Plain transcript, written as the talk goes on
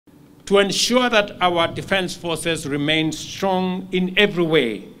to ensure that our defense forces remain strong in every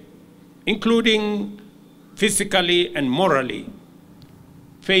way, including physically and morally.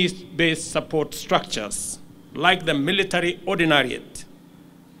 Faith-based support structures, like the military ordinariate,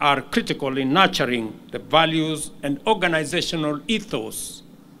 are critical in nurturing the values and organizational ethos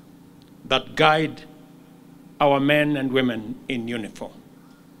that guide our men and women in uniform.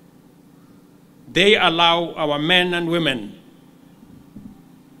 They allow our men and women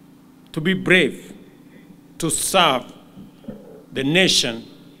to be brave, to serve the nation,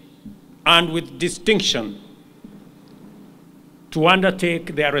 and with distinction, to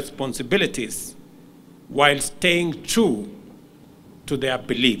undertake their responsibilities while staying true to their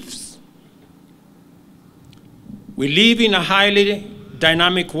beliefs. We live in a highly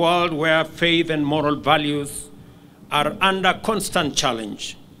dynamic world where faith and moral values are under constant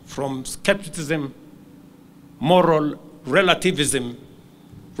challenge from skepticism, moral relativism,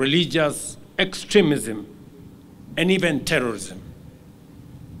 religious extremism, and even terrorism.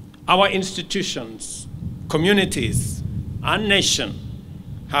 Our institutions, communities, and nation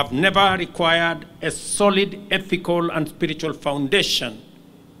have never required a solid ethical and spiritual foundation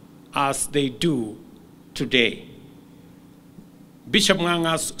as they do today. Bishop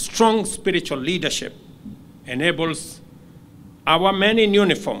Nganga's strong spiritual leadership enables our men in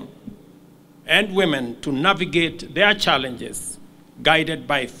uniform and women to navigate their challenges guided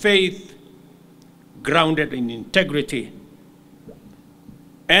by faith, grounded in integrity,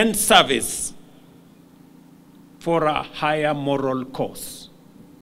 and service for a higher moral cause.